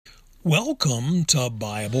Welcome to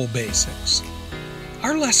Bible Basics.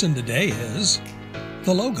 Our lesson today is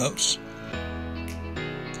the Logos.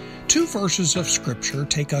 2 verses of Scripture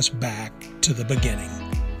take us back to the beginning.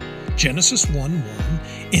 Genesis 1:1,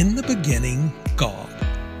 in the beginning, God.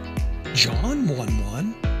 John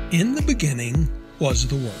 1:1, in the beginning was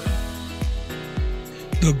the Word.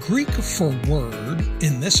 The Greek for word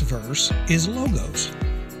in this verse is logos.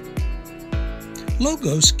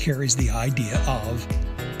 Logos carries the idea of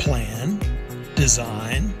plan,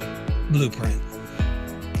 design, blueprint.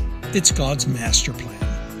 It's God's master plan,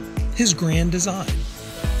 His grand design,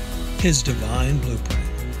 His divine blueprint.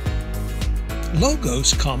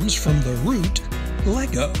 Logos comes from the root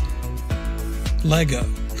Lego. Lego.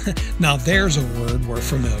 Now there's a word we're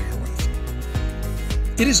familiar with.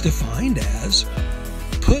 It is defined as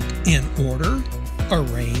put in order,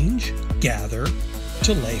 arrange, gather,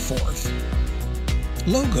 to lay forth.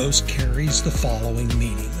 Logos carries the following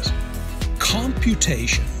meanings: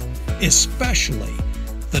 computation, especially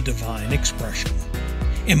the divine expression,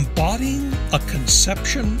 embodying a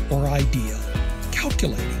conception or idea,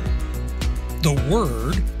 calculating, the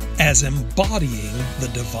Word as embodying the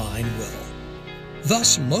divine will.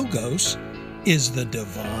 Thus, Logos is the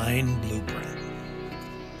divine blueprint.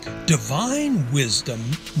 Divine wisdom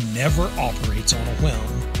never operates on a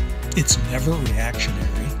whim. It's never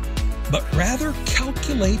reactionary, but rather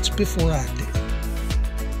calculates before acting.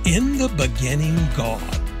 In the beginning, God,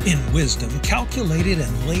 in wisdom, calculated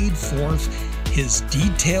and laid forth His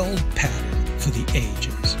detailed pattern for the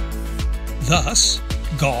ages. Thus,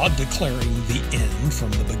 God declaring the end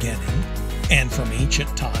from the beginning, and from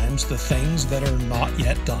ancient times the things that are not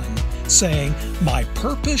yet done, saying, "My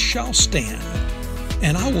purpose shall stand,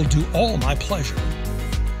 and I will do all my pleasure."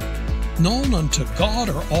 Known unto God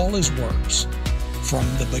are all His works, from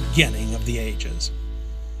the beginning of the ages.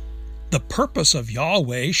 The purpose of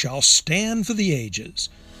Yahweh shall stand for the ages,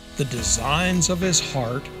 the designs of His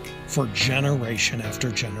heart for generation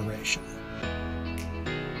after generation.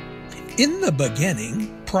 In the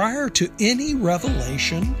beginning, prior to any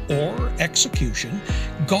revelation or execution,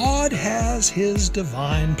 God has His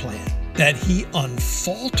divine plan that He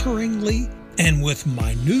unfalteringly and with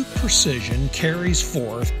minute precision carries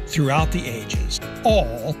forth throughout the ages,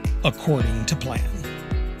 all according to plan.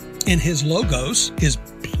 In His Logos, His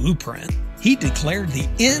blueprint, He declared the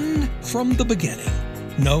end from the beginning,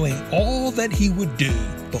 knowing all that He would do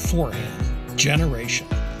beforehand, generation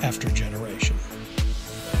after generation.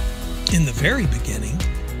 In the very beginning,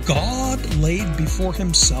 God laid before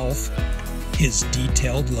Himself His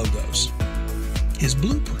detailed Logos, His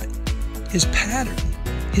blueprint, His pattern,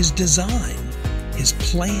 His design, His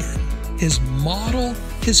plan, His model,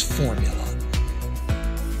 His formula.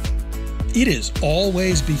 It is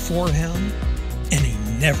always before Him, and He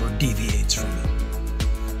never deviates from it.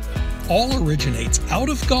 All originates out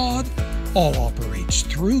of God, all operates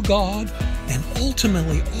through God, and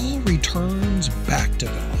ultimately all returns back to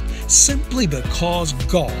God, simply because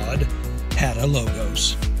God had a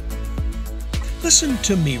Logos. Listen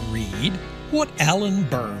to me read what Alan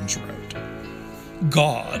Burns wrote.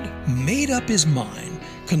 God made up His mind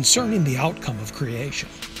concerning the outcome of creation.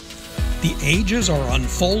 The ages are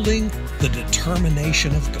unfolding the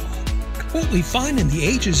determination of God. What we find in the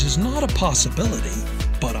ages is not a possibility,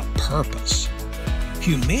 but a purpose.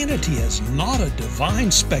 Humanity is not a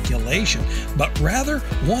divine speculation, but rather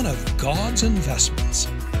one of God's investments.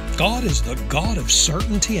 God is the God of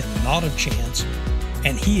certainty and not of chance,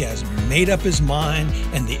 and He has made up His mind,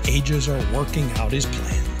 and the ages are working out His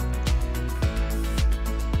plan.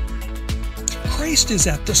 Christ is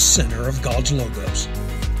at the center of God's Logos.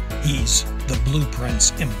 He's the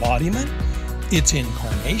blueprint's embodiment, its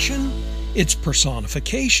incarnation, its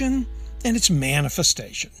personification, and its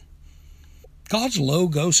manifestation. God's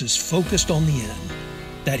Logos is focused on the end,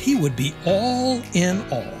 that He would be all in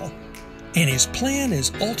all, and His plan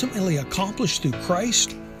is ultimately accomplished through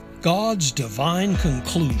Christ, God's divine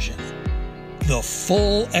conclusion, the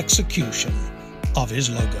full execution of His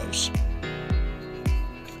Logos.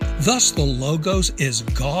 Thus, the Logos is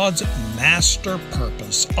God's master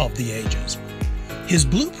purpose of the ages, His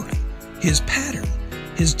blueprint, His pattern,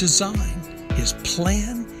 His design, His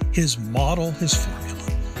plan, His model, His formula.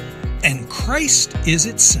 And Christ is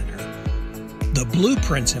its center, the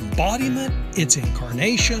blueprint's embodiment, its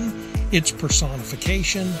incarnation, its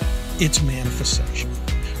personification, its manifestation.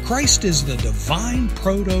 Christ is the divine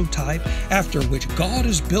prototype after which God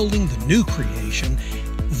is building the new creation,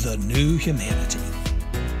 the new humanity.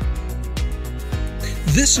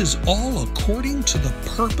 This is all according to the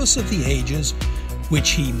purpose of the ages, which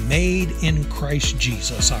He made in Christ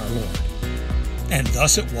Jesus our Lord. And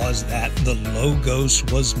thus it was that the Logos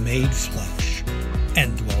was made flesh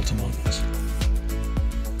and dwelt among us.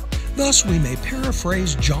 Thus we may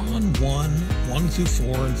paraphrase John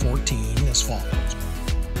 1:1-4 and 14 as follows.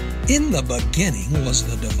 In the beginning was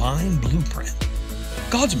the divine blueprint.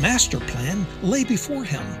 God's master plan lay before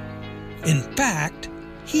him. In fact,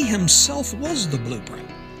 he himself was the blueprint.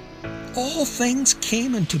 All things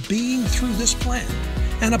came into being through this plan,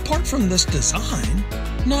 and apart from this design,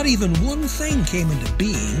 not even one thing came into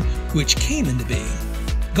being which came into being.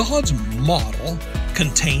 God's model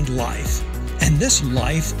contained life, and this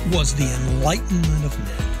life was the enlightenment of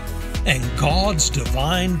men. And God's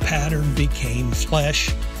divine pattern became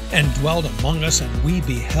flesh and dwelt among us, and we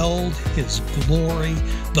beheld his glory,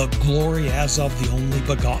 the glory as of the only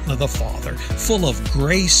begotten of the Father, full of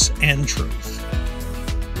grace and truth.